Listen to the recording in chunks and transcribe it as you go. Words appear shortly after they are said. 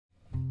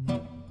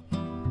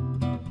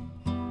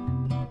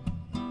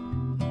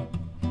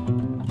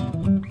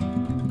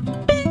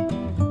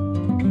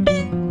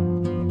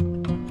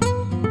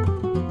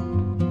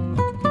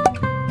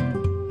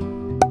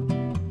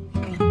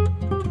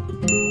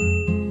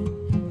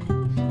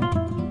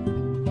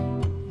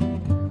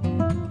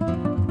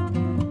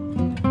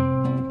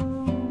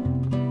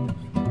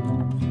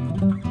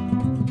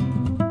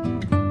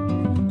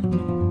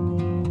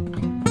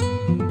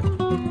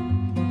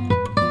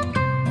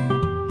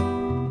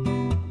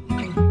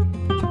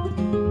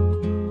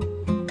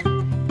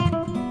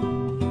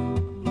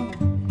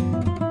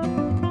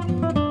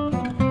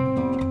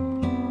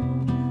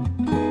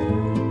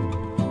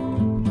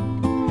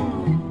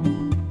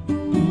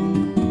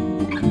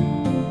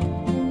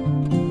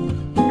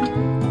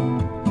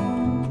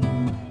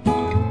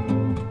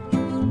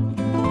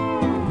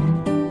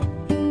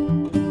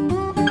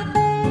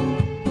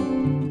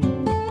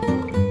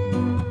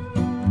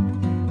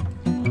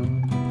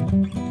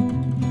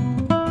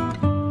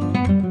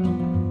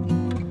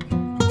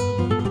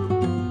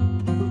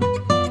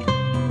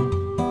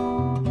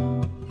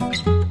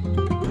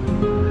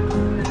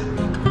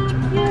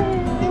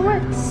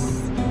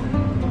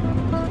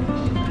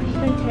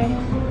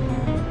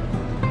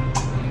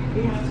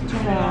We have to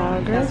turn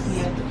progress. We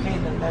have to pay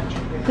the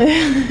electric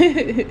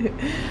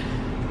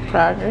bill.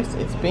 Progress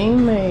is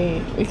being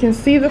made. We can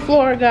see the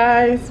floor,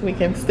 guys. We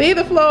can see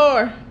the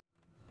floor.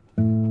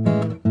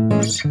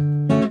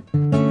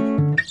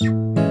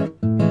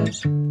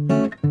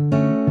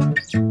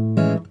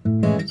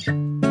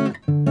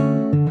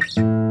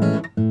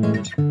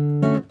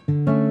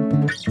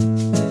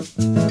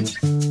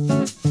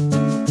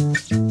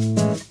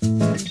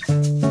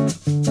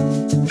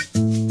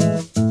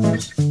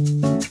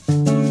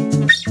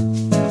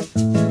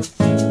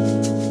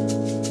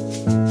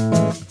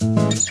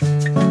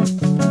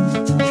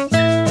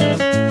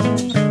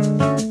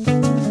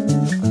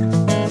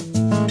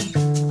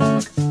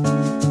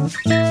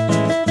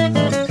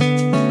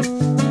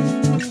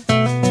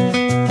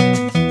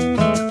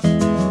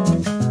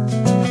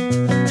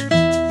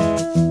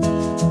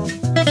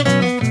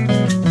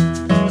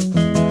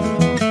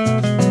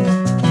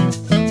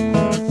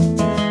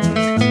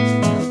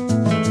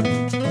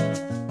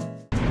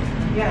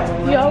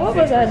 Y'all, what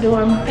was I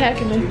doing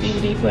packing this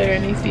DVD player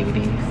and these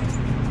DVDs?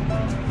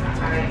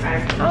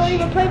 I don't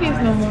even play these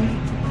no more.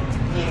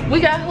 We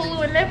got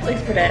Hulu and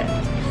Netflix for that.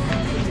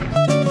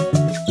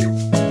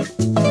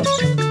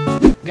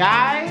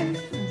 Guys,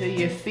 do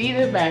you see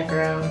the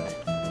background?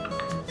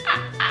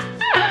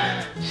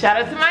 Shout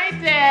out to my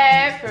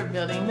dad for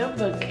building the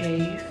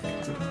bookcase.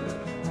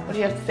 What do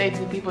you have to say to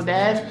the people,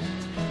 Dad?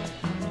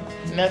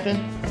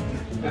 Nothing?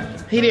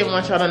 He didn't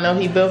want y'all to know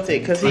he built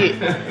it because he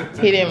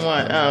didn't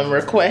want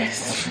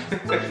requests.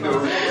 I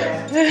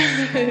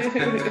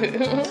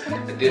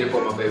did it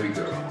for my baby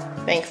girl.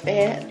 Thanks,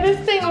 Dad. This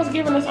thing was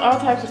giving us all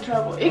types of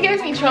trouble. It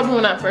gave me trouble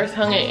when I first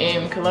hung it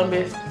in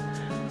Columbus,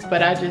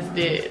 but I just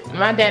did.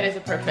 My dad is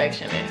a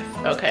perfectionist,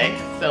 okay?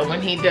 So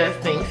when he does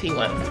things, he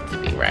wants it to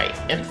be right.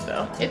 And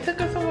so it took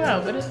us a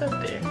while, but it's up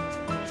there.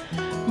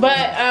 But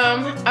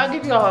I'll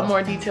give you all a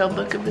more detailed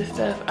look at this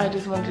stuff. I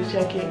just wanted to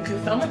check in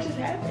because so much has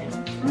happened.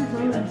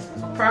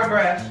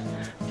 Progress.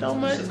 So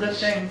much. It's a good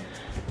thing.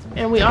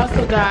 And we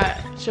also got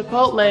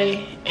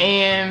Chipotle,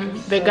 and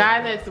the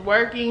guy that's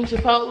working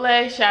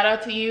Chipotle, shout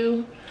out to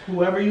you.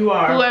 Whoever you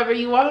are. Whoever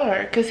you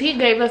are. Because he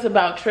gave us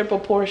about triple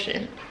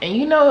portion. And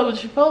you know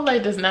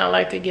Chipotle does not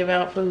like to give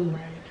out food.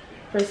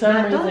 For some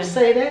reason. Don't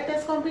say that.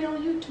 That's going to be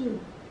on YouTube.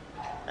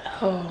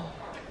 Oh.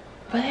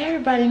 But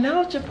everybody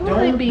knows Chipotle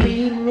Don't be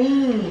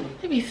mean.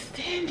 They be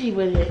stingy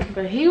with it.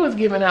 But he was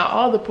giving out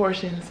all the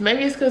portions.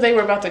 Maybe it's because they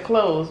were about to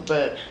close,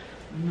 but...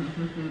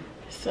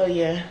 So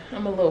yeah,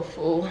 I'm a little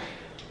full.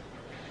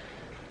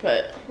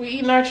 But we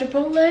eating our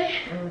Chipotle.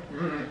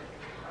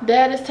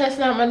 Dad is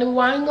testing out my new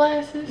wine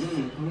glasses.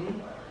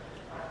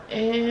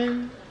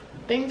 And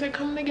things are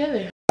coming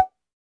together.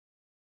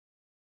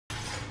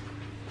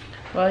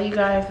 Well, you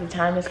guys, the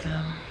time has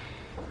come.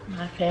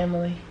 My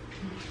family.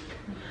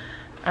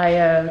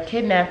 I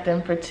kidnapped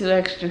them for 2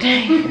 extra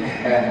days.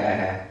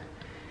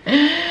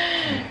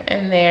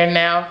 And they're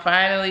now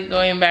finally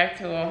going back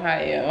to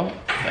Ohio.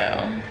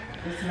 So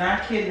it's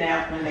not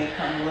kidnapped when they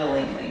come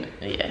willingly.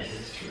 yes.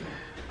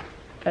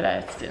 But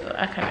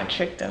I kind of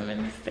tricked them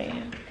into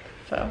staying.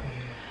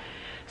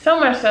 So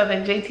much so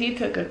that JT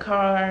took a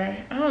car.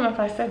 I don't know if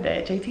I said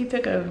that. JT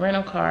took a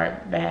rental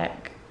car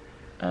back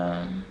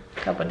a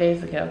couple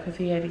days ago because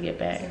he had to get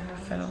back.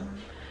 So,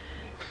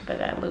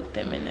 but I looped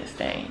them in this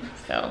thing.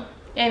 So,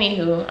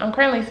 anywho, I'm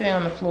currently sitting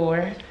on the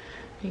floor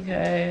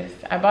because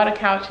I bought a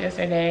couch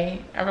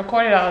yesterday. I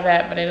recorded all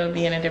that, but it'll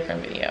be in a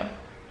different video.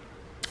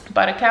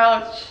 Bought a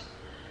couch.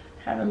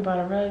 Haven't bought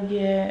a rug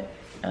yet.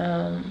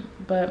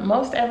 But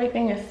most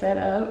everything is set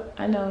up.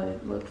 I know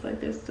it looks like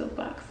there's still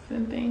boxes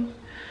and things,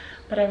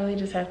 but I really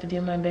just have to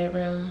do my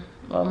bedroom,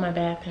 well, my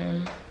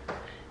bathroom,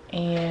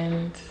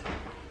 and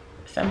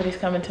somebody's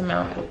coming to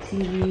mount the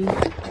TV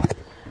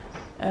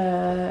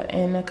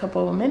in a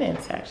couple of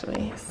minutes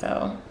actually.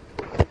 So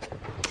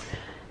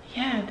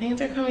yeah, things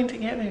are coming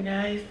together,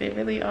 guys. They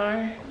really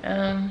are.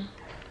 And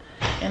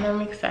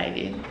I'm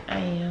excited. I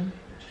am.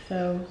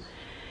 So,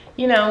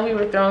 you know, we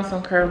were throwing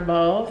some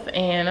curveballs,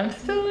 and I'm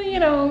still, you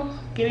know,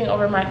 getting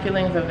over my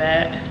feelings of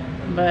that.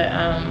 But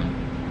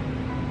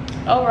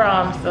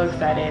overall, I'm still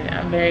excited.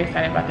 I'm very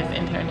excited about this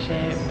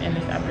internship and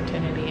this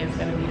opportunity. It's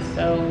gonna be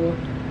so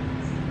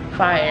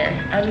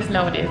fire. I just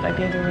know it is. Like,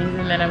 there's a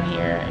reason that I'm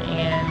here,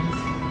 and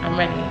I'm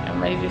ready. I'm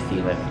ready to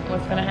see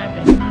what's gonna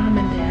happen. Mom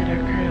and Dad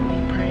are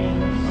currently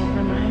praying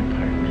over my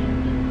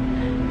apartment,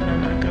 and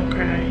I'm not gonna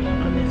cry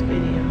on this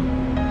video,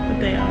 but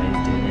they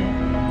always do that.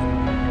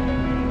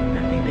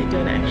 I think they do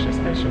an extra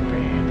special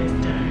prayer this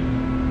time.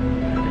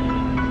 But,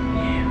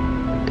 yeah.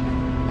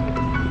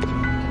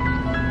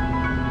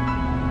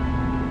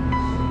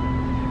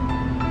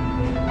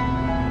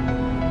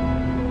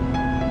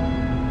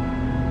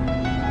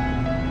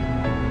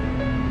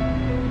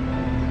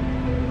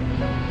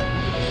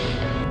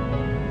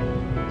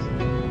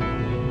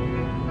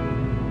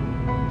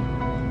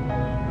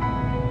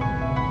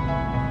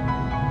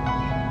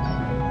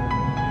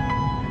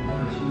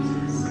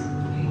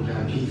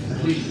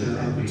 Please the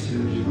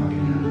opportunity you can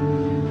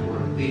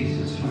have. Please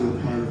just feel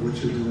part of what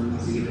you're doing.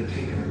 We get to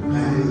take it.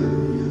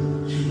 Hallelujah.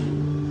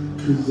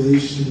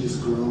 creation is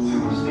growing.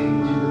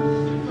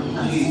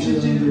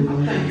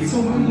 So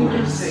when you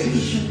can say,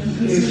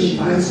 If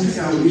I just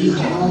how we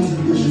cause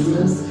in this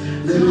room,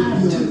 let it be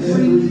on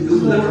every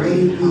little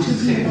baby,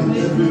 on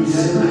every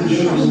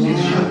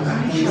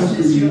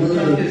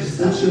word,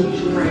 that's your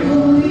righteous,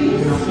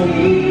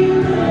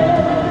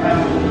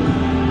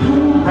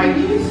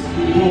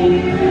 holy,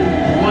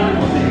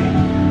 wonderful name.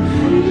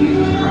 In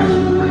Jesus Christ,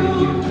 we pray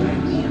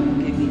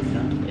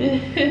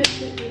here.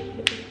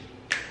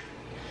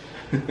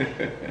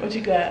 What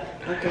you got?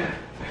 Okay.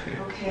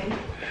 Okay.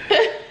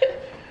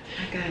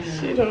 I got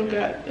She don't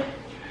got.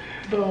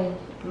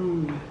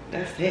 Boom.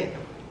 That's it.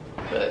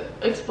 But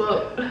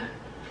explode.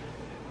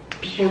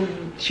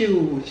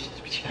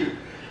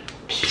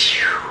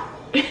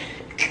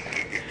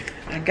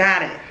 I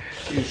got it.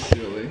 You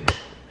silly.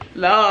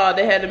 Lord,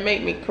 they had to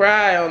make me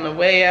cry on the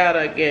way out,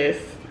 I guess.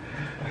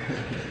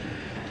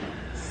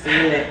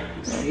 Seal it.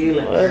 Seal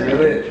it.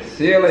 Seal it.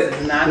 Seal it.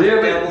 It's not the Seal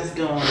it. devil's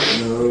going.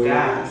 No.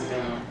 God's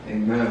going.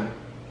 Amen.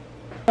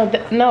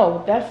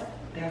 No, that's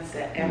That's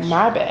the extra.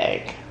 my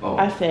bag. Oh.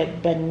 I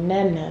said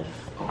bananas.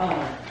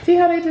 Oh. See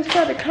how they just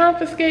tried to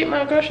confiscate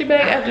my grocery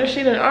bag after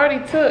she done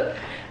already took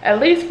at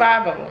least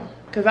 5 of them?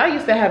 Because I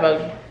used to have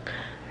a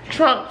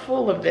trunk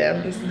full of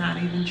them. It's not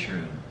even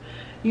true.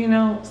 You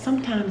know,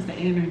 sometimes the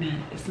internet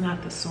is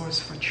not the source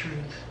for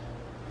truth.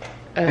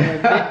 In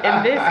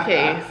this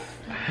case,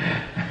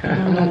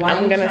 I'm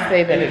gonna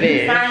say that it If you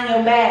is. find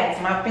your bags,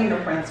 my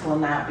fingerprints will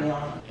not be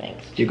on them.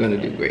 Thanks. You're gonna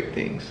do great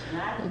things.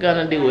 I'm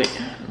gonna do it.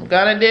 I'm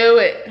gonna do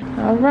it.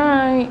 All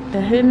right,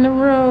 they're hitting the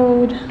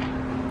road.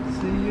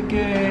 See you,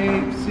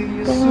 Gabe. See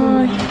you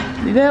Boy,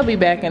 they'll be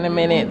back in a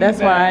minute. That's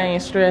why I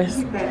ain't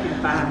stressed. Back in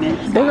 5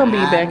 minutes. They're gonna be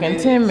back in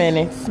 10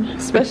 minutes,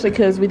 especially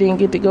because we didn't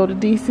get to go to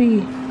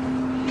DC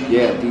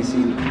Yeah, DC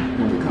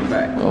when we come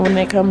back. when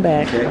they come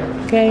back. Okay.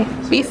 Okay,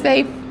 be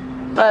safe.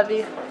 Love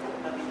you.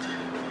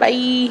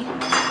 Bye.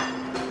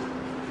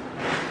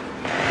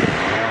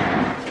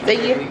 See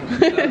you.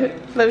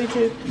 Love you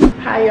too.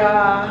 Hi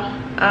y'all.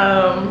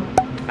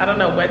 I don't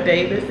know what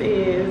day this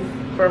is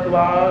for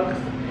vlogs.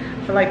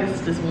 I feel like this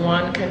is just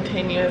one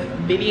continuous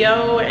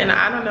video and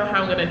I don't know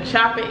how I'm gonna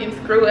chop it and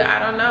screw it. I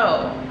don't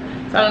know.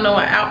 So I don't know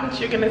what outfits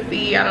you're gonna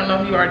see. I don't know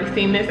if you've already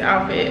seen this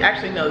outfit.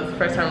 Actually, no, this is the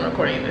first time I'm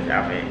recording this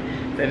outfit.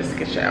 So I just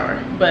took a shower.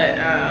 But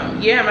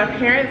yeah, my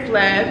parents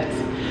left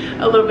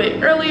a little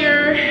bit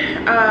earlier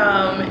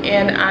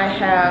and I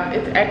have,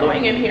 it's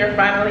echoing in here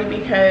finally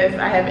because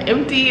I have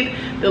emptied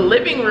the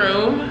living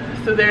room.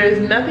 So there is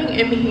nothing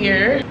in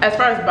here as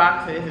far as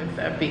boxes and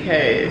stuff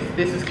because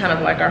this is kind of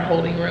like our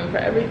holding room for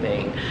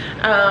everything.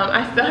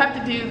 I still have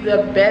to do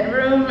the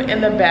bedroom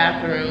and the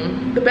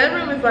bathroom. The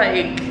bedroom is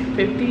like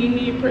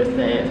 50%,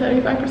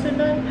 75%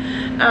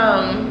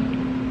 done.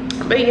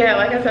 But yeah,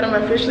 like I said,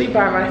 I'm officially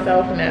by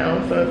myself now.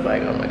 So it's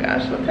like, oh my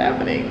gosh, what's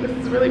happening? This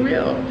is really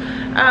real.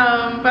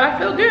 But I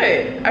feel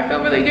good. I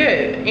feel really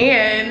good.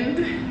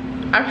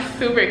 And I'm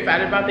super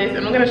excited about this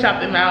and I'm gonna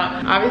shop them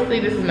out. Obviously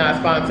this is not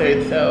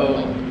sponsored,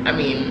 so I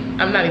mean,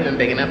 I'm not even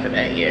big enough for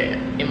that yet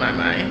in my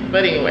mind.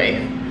 But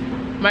anyways,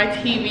 my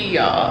TV,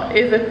 y'all,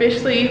 is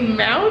officially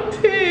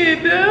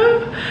mounted.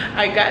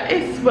 I got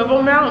a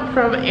swivel mount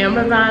from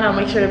Amazon. I'll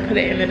make sure to put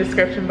it in the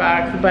description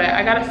box. But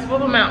I got a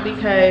swivel mount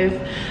because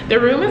the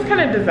room is kind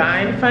of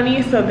designed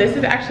funny. So this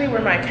is actually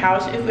where my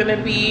couch is gonna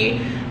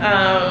be.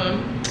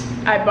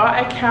 I bought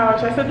a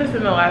couch, I said this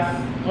in the last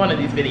one of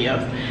these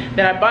videos,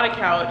 that I bought a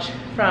couch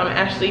from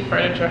Ashley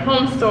Furniture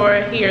Home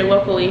Store here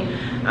locally,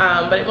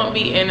 but it won't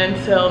be in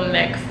until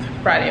next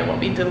Friday. It won't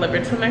be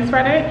delivered till next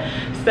Friday.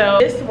 So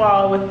this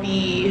wall with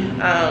the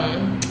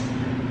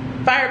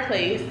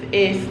fireplace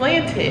is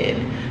slanted.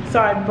 So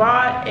I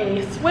bought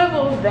a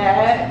swivel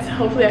that,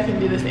 hopefully I can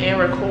do this and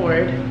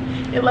record.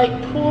 It like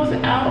pulls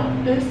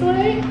out this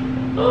way.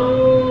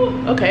 Oh,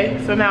 okay,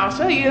 so now I'll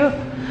show you.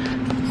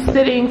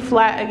 Sitting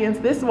flat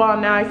against this wall,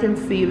 now I can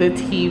see the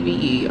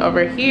TV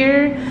over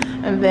here.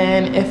 And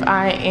then if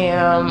I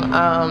am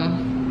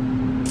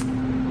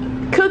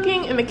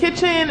cooking in the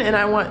kitchen and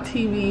I want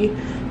TV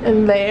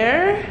in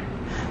there,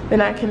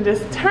 then I can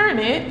just turn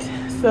it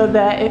so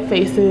that it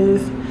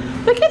faces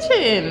the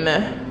kitchen.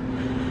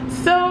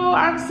 So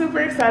I'm super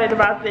excited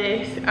about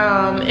this.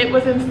 It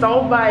was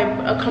installed by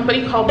a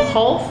company called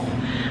Pulse.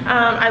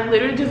 I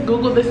literally just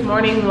Googled this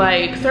morning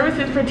like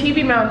services for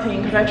TV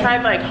mounting because I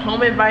tried like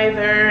Home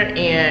Advisor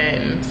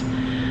and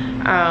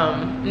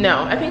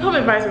no, I think Home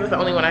Advisor was the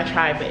only one I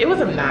tried, but it was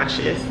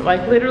obnoxious.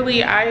 Like literally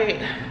it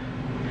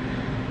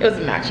was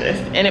obnoxious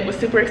and it was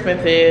super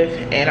expensive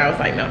and I was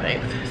like, no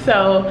thanks.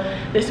 So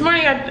this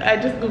morning I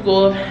just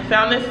Googled,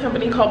 found this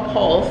company called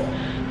Pulse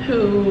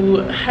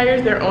who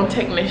hires their own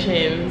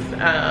technicians,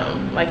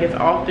 like it's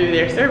all through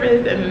their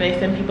service, and then they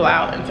send people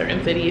out in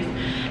certain cities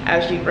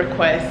as you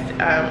request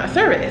a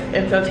service.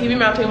 And so TV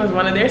mounting was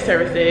one of their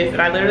services,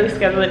 and I literally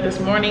scheduled it this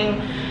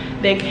morning.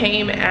 They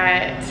came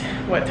at,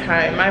 what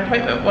time? My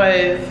appointment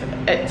was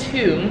at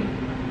 2.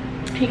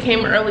 He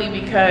came early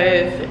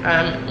because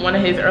one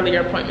of his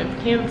earlier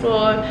appointments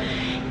canceled,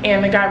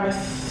 and the guy was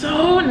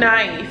so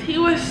nice. He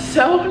was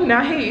so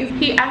nice.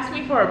 He asked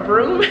me for a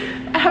broom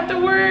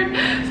afterward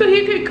so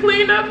he could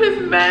clean up his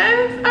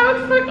mess. I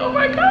was like, oh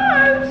my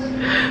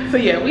gosh. So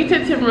yeah, we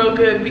tipped him real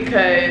good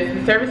because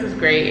the service was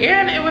great,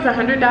 and it was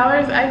 $100,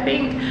 I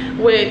think,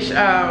 which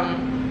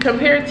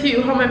compared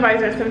to Home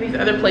Advisor and some of these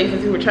other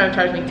places who were trying to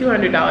charge me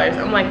 $200,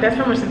 I'm like, that's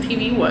how much the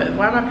TV was.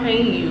 Why am I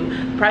paying you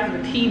the price of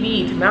a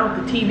TV to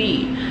mount the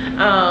TV?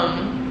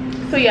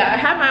 So yeah, I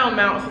had my own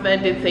mount, so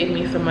that did save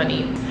me some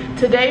money.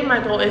 Today my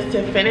goal is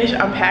to finish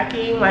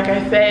unpacking. Like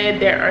I said,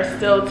 there are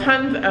still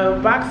tons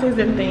of boxes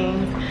and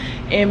things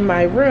in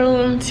my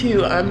room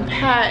to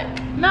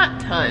unpack. Not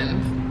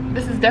tons.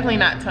 This is definitely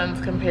not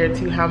tons compared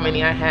to how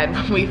many I had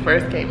when we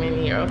first came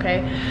in here,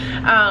 okay?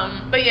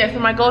 But yeah, so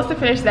my goal is to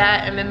finish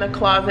that, and then the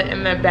closet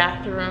and the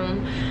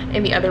bathroom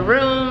in the other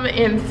room.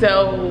 And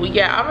so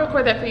yeah, I'll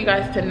record that for you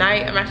guys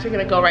tonight. I'm actually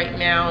gonna go right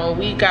now.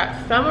 We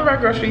got some of our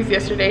groceries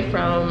yesterday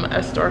from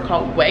a store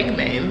called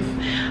Wegmans.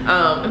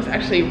 It was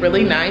actually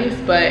really nice,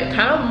 but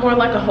kind of more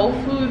like a Whole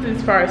Foods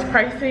as far as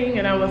pricing.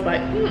 And I was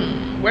like,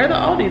 where are the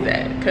Aldi's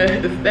at?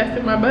 Because that's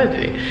in my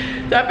budget.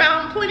 So I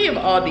found plenty of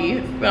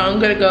Aldi's. So I'm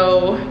gonna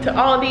go to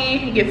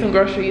Aldi and get some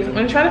groceries. I'm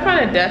gonna try to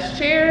find a desk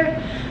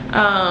chair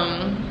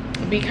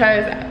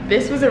because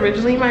this was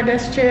originally my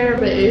desk chair,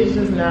 but it's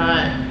just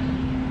not,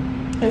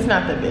 it's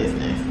not the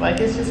business.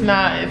 Like, it's just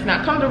not, it's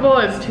not comfortable,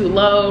 it's too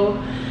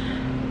low,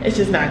 it's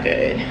just not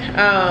good.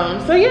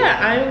 So yeah,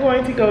 I'm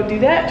going to go do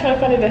that, try to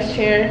find a desk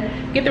chair,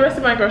 get the rest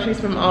of my groceries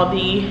from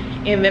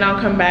Aldi, and then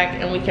I'll come back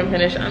and we can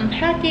finish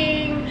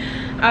unpacking.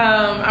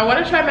 I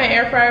want to try my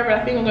air fryer, but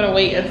I think I'm gonna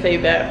wait and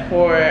save that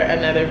for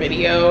another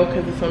video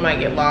because this one might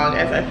get long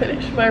as I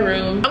finish my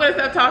room. I'm gonna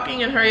stop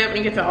talking and hurry up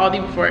and get to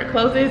Aldi before it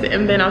closes,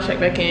 and then I'll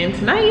check back in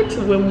tonight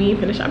when we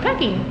finish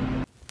unpacking.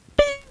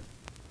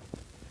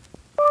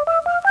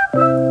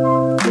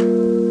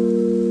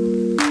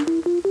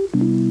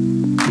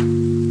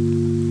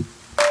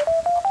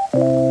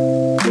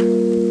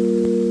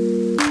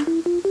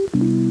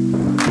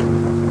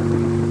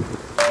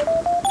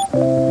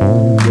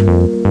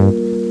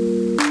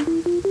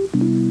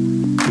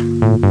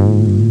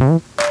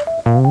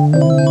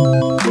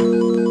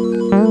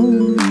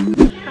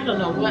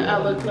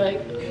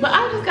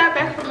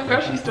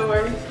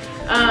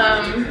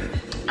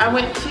 I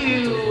went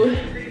to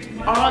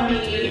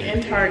Aldi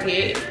and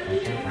Target.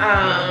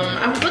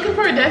 I was looking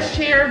for a desk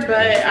chair,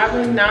 but I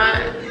was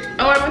not.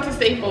 Oh, I went to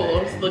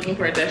Staples looking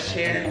for a desk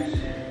chair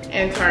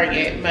and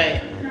Target,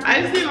 but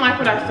I just didn't like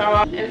what I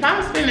saw. And if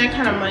I'm spending that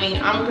kind of money,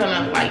 I'm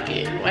gonna like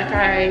it. Like,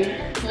 I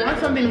want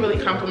something to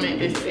really complement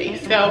this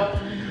space. So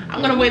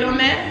I'm gonna wait on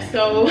that.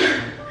 So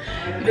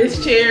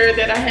this chair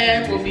that I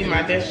have will be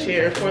my desk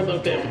chair for a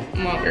little bit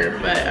longer.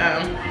 But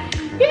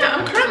yeah,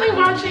 I'm currently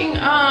watching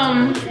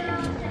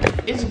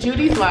it's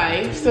Judy's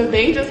Life. So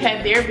they just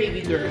had their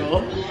baby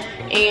girl,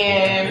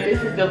 and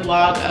this is the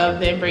vlog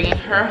of them bringing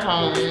her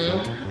home.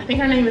 I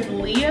think her name is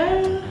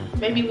Leah,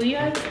 baby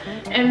Leah.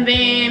 And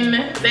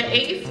then the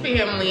Ace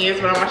family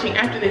is what I'm watching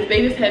after this.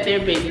 They just had their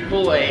baby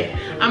boy.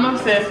 I'm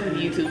obsessed with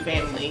YouTube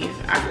families.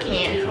 I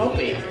can't help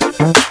it.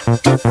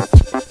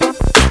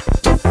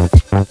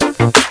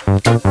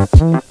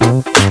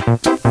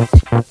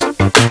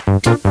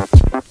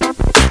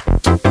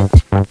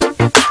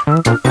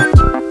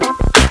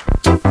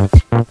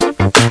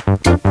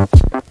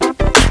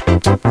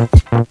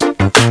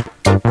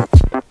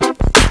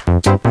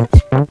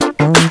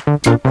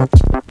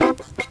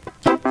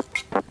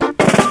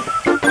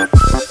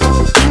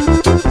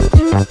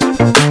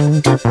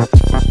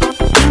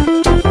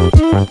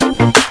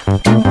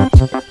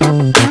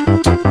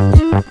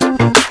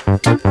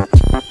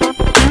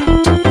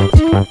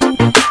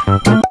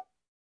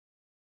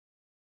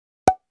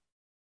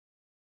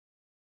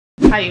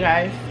 Hi you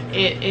guys,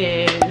 it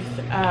is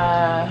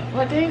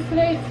what day is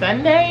today?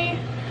 Sunday,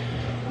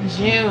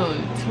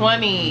 June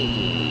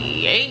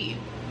 28th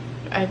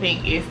I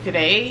think is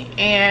today.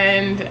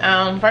 And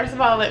first of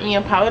all, let me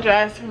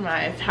apologize for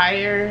my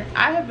attire.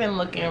 I have been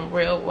looking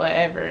real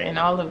whatever in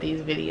all of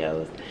these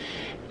videos,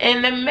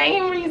 and the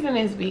main reason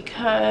is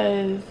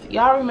because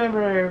y'all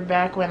remember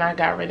back when I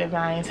got rid of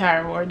my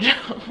entire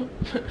wardrobe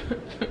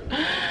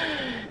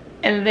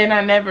and then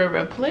I never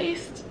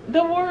replaced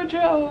the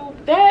wardrobe.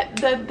 That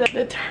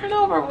the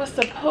turnover was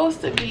supposed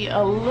to be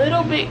a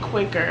little bit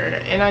quicker,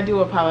 and I do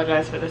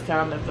apologize for the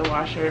sound of the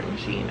washer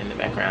machine in the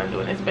background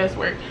doing its best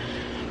work.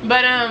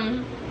 But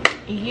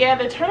yeah,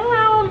 the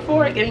turnaround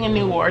for getting a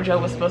new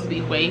wardrobe was supposed to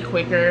be way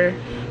quicker,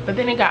 but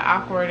then it got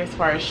awkward as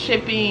far as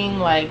shipping.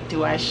 Like,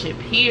 do I ship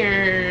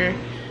here?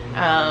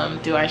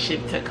 Do I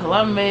ship to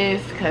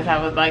Columbus? Because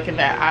I was like in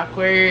that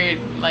awkward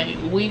like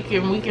week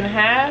and a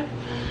half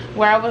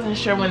where I wasn't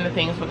sure when the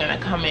things were gonna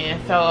come in.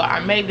 So I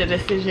made the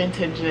decision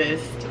to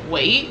just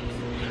wait,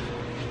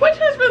 which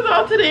has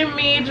resulted in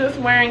me just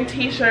wearing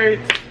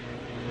t-shirts,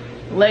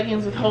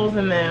 leggings with holes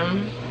in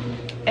them,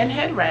 and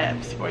head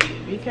wraps for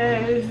you,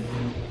 because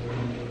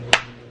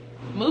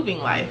moving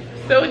life.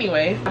 So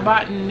anyways, I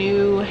bought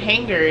new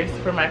hangers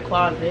for my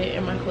closet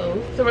and my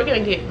clothes. So we're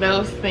gonna get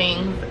those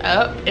things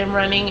up and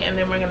running, and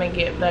then we're gonna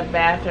get the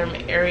bathroom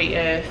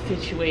area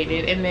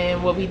situated, and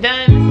then we'll be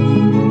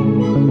done.